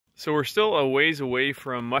So we're still a ways away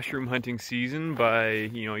from mushroom hunting season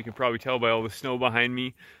you can probably tell by all the snow behind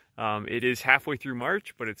me. It is halfway through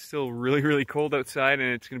March, but it's still really cold outside,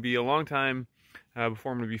 and it's going to be a long time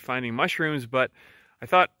before I'm going to be finding mushrooms. But I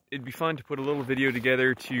thought it'd be fun to put a little video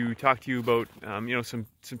together to talk to you about some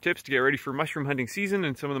tips to get ready for mushroom hunting season,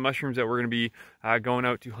 and some of the mushrooms that we're going to be going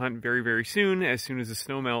out to hunt very soon as the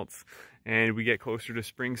snow melts and we get closer to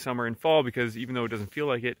spring, summer, and fall, because even though it doesn't feel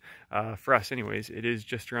like it, for us anyways, it is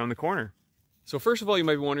just around the corner. So first of all, you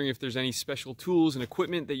might be wondering if there's any special tools and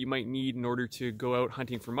equipment that you might need in order to go out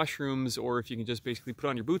hunting for mushrooms, or if you can just basically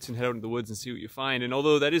put on your boots and head out into the woods and see what you find. And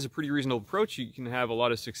although that is a pretty reasonable approach, you can have a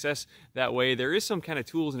lot of success that way. There is some kind of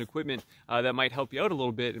tools and equipment that might help you out a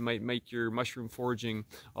little bit. It might make your mushroom foraging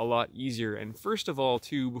a lot easier. And first of all,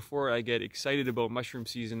 too, before I get excited about mushroom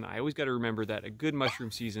season, I always got to remember that a good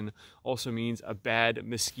mushroom season also means a bad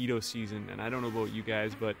mosquito season. And I don't know about you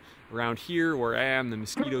guys, but around here where I am, the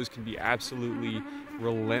mosquitoes can be absolutely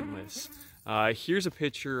relentless. Here's a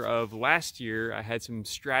picture of last year. I had some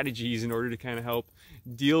strategies in order to kind of help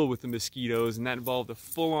deal with the mosquitoes, and that involved a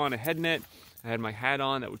full-on head net. I had my hat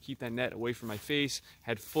on that would keep that net away from my face,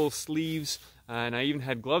 had full sleeves, and I even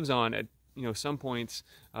had gloves on at some points,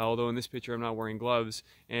 although in this picture I'm not wearing gloves.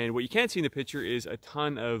 And what you can't see in the picture is a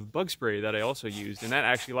ton of bug spray that I also used, and that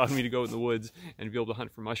actually allowed me to go in the woods and be able to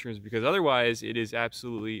hunt for mushrooms, because otherwise it is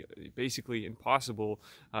basically impossible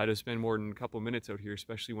to spend more than a couple of minutes out here,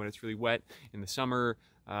 especially when it's really wet in the summer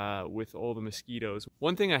with all the mosquitoes.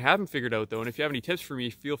 One thing I haven't figured out though, and if you have any tips for me,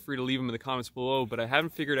 feel free to leave them in the comments below, but I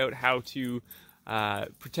haven't figured out how to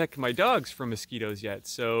protect my dogs from mosquitoes yet.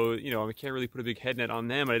 So, I can't really put a big head net on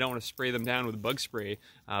them, and I don't want to spray them down with bug spray,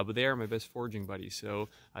 but they are my best foraging buddies. So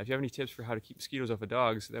if you have any tips for how to keep mosquitoes off of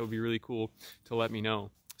dogs, that would be really cool to let me know.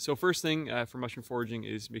 So first thing for mushroom foraging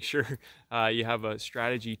is make sure you have a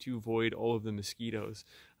strategy to avoid all of the mosquitoes.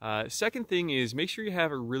 Second thing is make sure you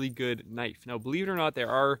have a really good knife. Now, believe it or not, there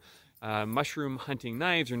are mushroom hunting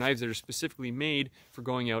knives, or knives that are specifically made for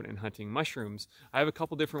going out and hunting mushrooms. I have a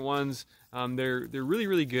couple different ones. They're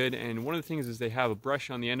really good, and one of the things is they have a brush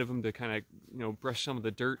on the end of them to kind of brush some of the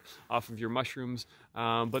dirt off of your mushrooms,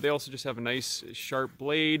 but they also just have a nice sharp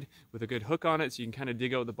blade with a good hook on it, so you can kind of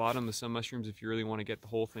dig out the bottom of some mushrooms if you really want to get the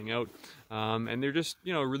whole thing out. And they're just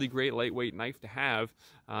a really great lightweight knife to have.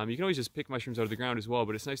 You can always just pick mushrooms out of the ground as well,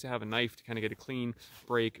 but it's nice to have a knife to kind of get a clean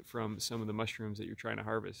break from some of the mushrooms that you're trying to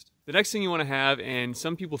harvest. The next thing you want to have, and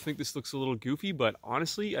some people think this looks a little goofy, but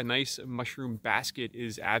honestly, a nice mushroom basket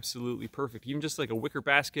is absolutely perfect. Even just like a wicker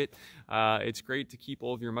basket, it's great to keep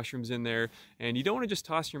all of your mushrooms in there. And you don't want to just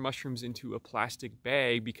toss your mushrooms into a plastic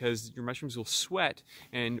bag, because your mushrooms will sweat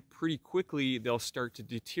and pretty quickly they'll start to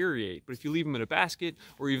deteriorate. But if you leave them in a basket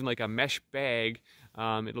or even like a mesh bag,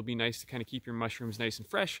 it'll be nice to kind of keep your mushrooms nice and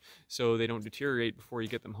fresh so they don't deteriorate before you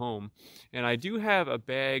get them home. And I do have a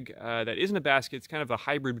bag that isn't a basket. It's kind of a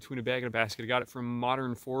hybrid between a bag and a basket. I got it from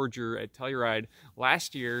Modern Forager at Telluride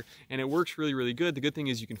last year, and it works really good. The good thing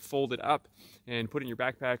is you can fold it up and put it in your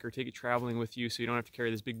backpack or take it traveling with you, so you don't have to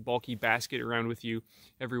carry this big bulky basket around with you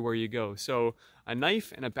everywhere you go. So a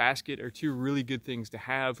knife and a basket are two really good things to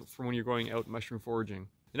have for when you're going out mushroom foraging.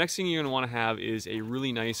 The next thing you're going to want to have is a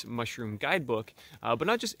really nice mushroom guidebook, but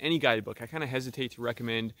not just any guidebook. I kind of hesitate to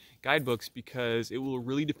recommend guidebooks because it will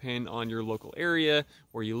really depend on your local area,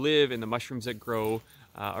 where you live, and the mushrooms that grow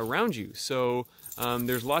around you. So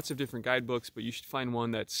there's lots of different guidebooks, but you should find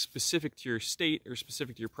one that's specific to your state or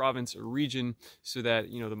specific to your province or region, so that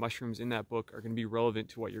the mushrooms in that book are going to be relevant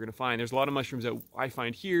to what you're going to find. There's a lot of mushrooms that I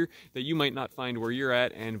find here that you might not find where you're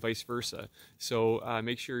at, and vice versa. So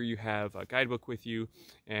make sure you have a guidebook with you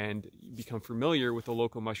and become familiar with the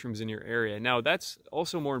local mushrooms in your area. Now, that's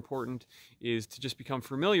also more important, is to just become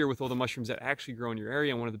familiar with all the mushrooms that actually grow in your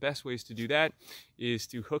area. And one of the best ways to do that is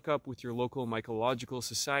to hook up with your local mycological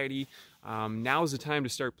society. Now is the time to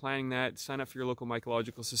start planning that. Sign up for your local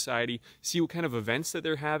mycological society, see what kind of events that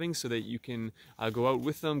they're having, so that you can go out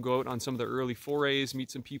with them, go out on some of the early forays, meet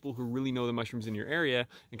some people who really know the mushrooms in your area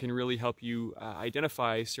and can really help you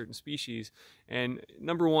identify certain species. And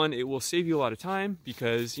number one, it will save you a lot of time,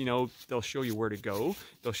 because they'll show you where to go,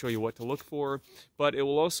 they'll show you what to look for, but it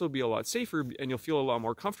will also be a lot safer, and you'll feel a lot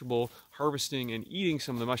more comfortable harvesting and eating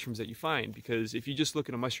some of the mushrooms that you find. Because if you just look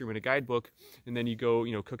at a mushroom in a guidebook and then you go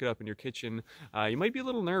cook it up in your kitchen, you might be a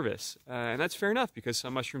little nervous, and that's fair enough, because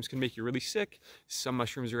some mushrooms can make you really sick. Some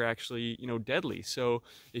mushrooms are actually deadly. So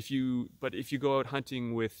if you go out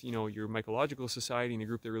hunting with your mycological society and a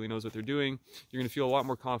group that really knows what they're doing, you're going to feel a lot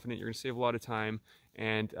more confident, you're going to save a lot of time,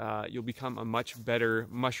 and you'll become a much better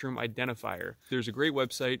mushroom identifier. There's a great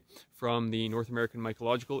website from the North American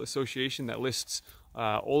Mycological Association that lists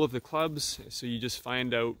all of the clubs. So you just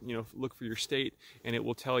find out, look for your state, and it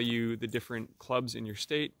will tell you the different clubs in your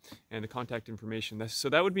state and the contact information. So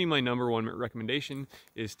that would be my #1 recommendation,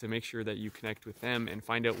 is to make sure that you connect with them and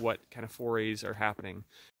find out what kind of forays are happening.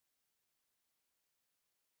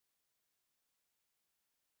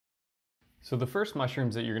 So the first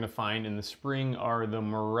mushrooms that you're going to find in the spring are the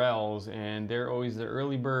morels, and they're always the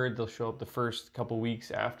early bird. They'll show up the first couple weeks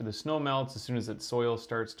after the snow melts, as soon as that soil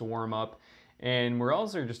starts to warm up. And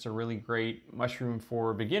morels are just a really great mushroom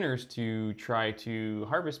for beginners to try to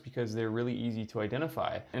harvest because they're really easy to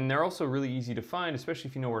identify. And they're also really easy to find, especially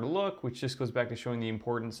if you know where to look, which just goes back to showing the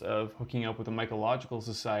importance of hooking up with a mycological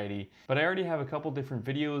society. But I already have a couple different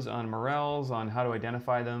videos on morels, on how to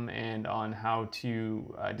identify them, and on how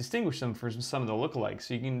to distinguish them from some of the lookalikes.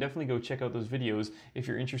 So you can definitely go check out those videos if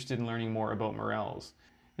you're interested in learning more about morels.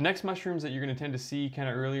 The next mushrooms that you're going to tend to see kind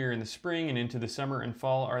of earlier in the spring and into the summer and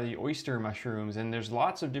fall are the oyster mushrooms, and there's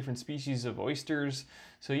lots of different species of oysters,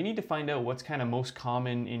 so you need to find out what's kind of most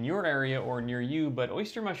common in your area or near you. But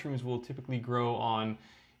oyster mushrooms will typically grow on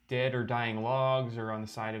dead or dying logs or on the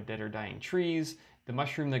side of dead or dying trees. The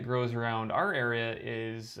mushroom that grows around our area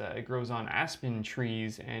it grows on aspen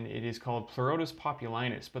trees, and it is called Pleurotus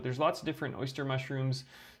populinus. But there's lots of different oyster mushrooms,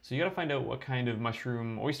 so you got to find out what kind of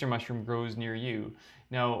oyster mushroom grows near you.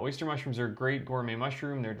 Now, oyster mushrooms are a great gourmet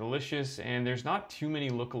mushroom. They're delicious, and there's not too many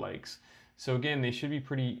lookalikes. So again, they should be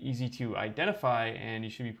pretty easy to identify, and you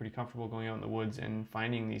should be pretty comfortable going out in the woods and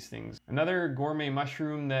finding these things. Another gourmet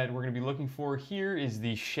mushroom that we're going to be looking for here is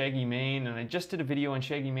the shaggy mane, and I just did a video on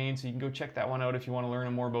shaggy mane, so you can go check that one out if you want to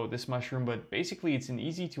learn more about this mushroom. But basically, it's an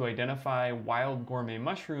easy to identify wild gourmet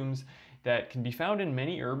mushrooms that can be found in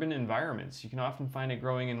many urban environments. You can often find it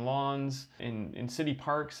growing in lawns, in city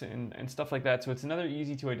parks, and stuff like that. So it's another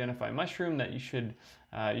easy to identify mushroom that you should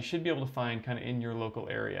be able to find kind of in your local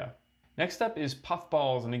area. Next up is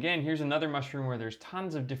puffballs, and again, here's another mushroom where there's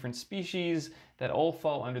tons of different species that all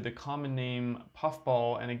fall under the common name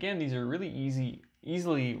puffball. And again, these are really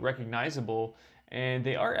easily recognizable, and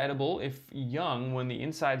they are edible if young, when the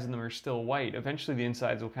insides of them are still white. Eventually the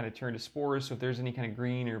insides will kind of turn to spores, so if there's any kind of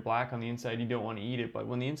green or black on the inside, you don't want to eat it. But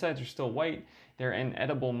when the insides are still white, they're an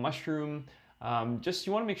edible mushroom. You want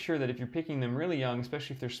to make sure that if you're picking them really young,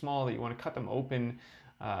 especially if they're small, that you want to cut them open,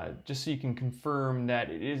 just so you can confirm that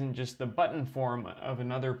it isn't just the button form of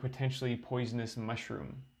another potentially poisonous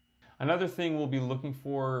mushroom. Another thing we'll be looking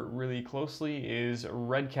for really closely is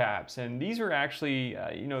red caps, and these are actually,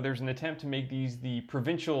 there's an attempt to make these the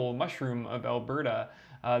provincial mushroom of Alberta.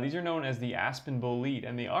 These are known as the aspen bolete,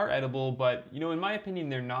 and they are edible, but in my opinion,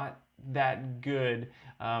 they're not that good.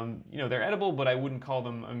 They're edible, but I wouldn't call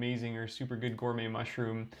them amazing or super good gourmet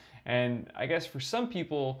mushroom. And I guess for some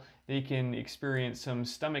people, they can experience some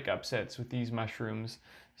stomach upsets with these mushrooms.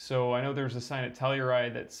 So I know there was a sign at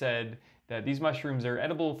Telluride that said that these mushrooms are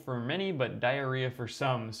edible for many, but diarrhea for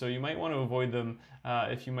some. So you might want to avoid them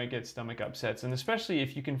if you might get stomach upsets. And especially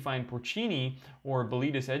if you can find porcini or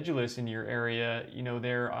Boletus edulis in your area,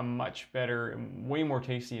 they're a much better, way more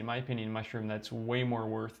tasty, in my opinion, mushroom that's way more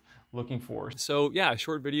worth looking for. So yeah, a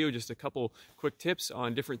short video, just a couple quick tips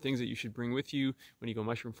on different things that you should bring with you when you go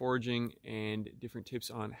mushroom foraging, and different tips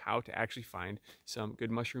on how to actually find some good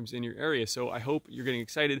mushrooms in your area. So I hope you're getting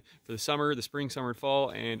excited for the summer, the spring, summer, and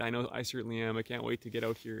fall, and I know I certainly am. I can't wait to get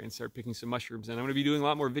out here and start picking some mushrooms. And I'm going to be doing a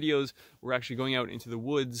lot more videos. We're actually going out into the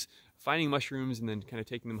woods, finding mushrooms, and then kind of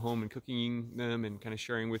taking them home and cooking them, and kind of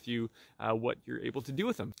sharing with you what you're able to do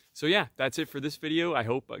with them. So yeah, that's it for this video. I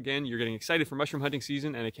hope, again, you're getting excited for mushroom hunting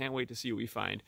season, and I can't wait to see what we find.